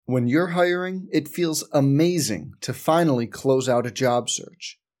When you're hiring, it feels amazing to finally close out a job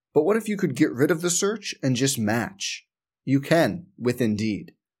search. But what if you could get rid of the search and just match? You can with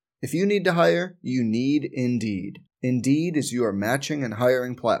Indeed. If you need to hire, you need Indeed. Indeed is your matching and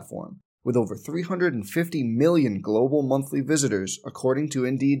hiring platform. With over 350 million global monthly visitors, according to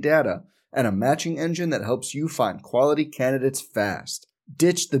Indeed data, and a matching engine that helps you find quality candidates fast.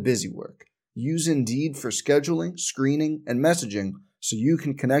 Ditch the busy work. Use Indeed for scheduling, screening, and messaging so you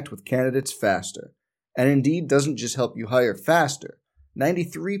can connect with candidates faster. And Indeed doesn't just help you hire faster.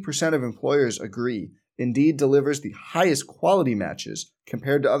 93% of employers agree Indeed delivers the highest quality matches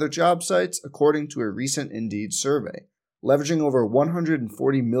compared to other job sites, according to a recent Indeed survey. Leveraging over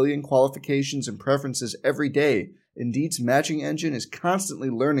 140 million qualifications and preferences every day, Indeed's matching engine is constantly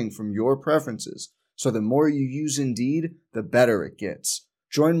learning from your preferences, so the more you use Indeed, the better it gets.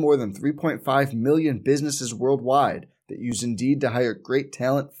 Join more than 3.5 million businesses worldwide that use Indeed to hire great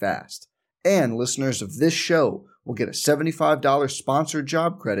talent fast. And listeners of this show will get a $75 sponsored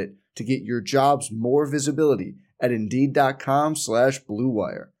job credit to get your jobs more visibility at Indeed.com/Blue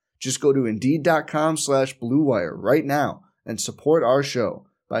Wire. Just go to Indeed.com/Blue Wire right now and support our show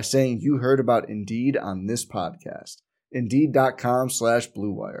by saying you heard about Indeed on this podcast.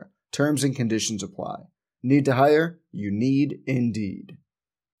 Indeed.com/Blue Wire. Terms and conditions apply. Need to hire? You need Indeed.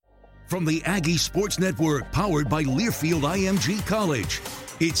 From the Aggie Sports Network, powered by Learfield IMG College,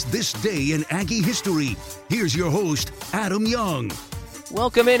 it's This Day in Aggie History. Here's your host, Adam Young.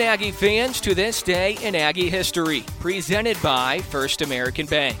 Welcome in, Aggie fans, to This Day in Aggie History, presented by First American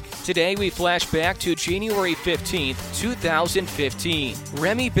Bank. Today we flash back to January 15th, 2015.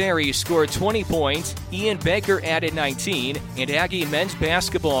 Remy Berry scored 20 points, Ian Baker added 19, and Aggie men's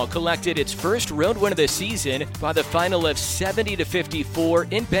basketball collected its first road win of the season by the final of 70-54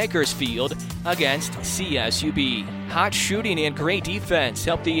 in Bakersfield against CSUB. Hot shooting and great defense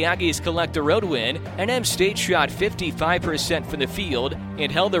helped the Aggies collect a road win, and M State shot 55% from the field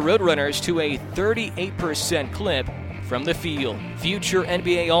and held the Roadrunners to a 38% clip from the field. Future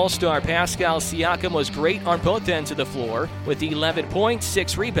NBA All-Star Pascal Siakam was great on both ends of the floor with 11 points,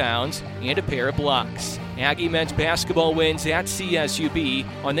 6 rebounds, and a pair of blocks. Aggie men's basketball wins at CSUB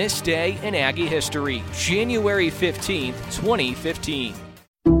on This Day in Aggie History, January 15th, 2015.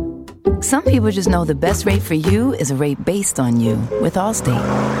 Some people just know the best rate for you is a rate based on you with Allstate.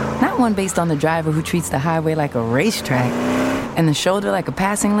 Not one based on the driver who treats the highway like a racetrack and the shoulder like a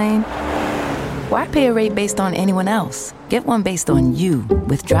passing lane. Why pay a rate based on anyone else? Get one based on you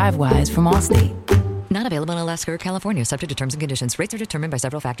with DriveWise from Allstate. Not available in Alaska or California, subject to terms and conditions. Rates are determined by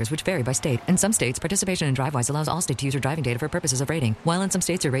several factors, which vary by state. In some states, participation in DriveWise allows Allstate to use your driving data for purposes of rating. While in some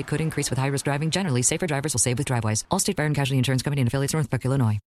states, your rate could increase with high-risk driving. Generally, safer drivers will save with DriveWise. Allstate Fire and Casualty Insurance Company and affiliates, Northbrook, Illinois.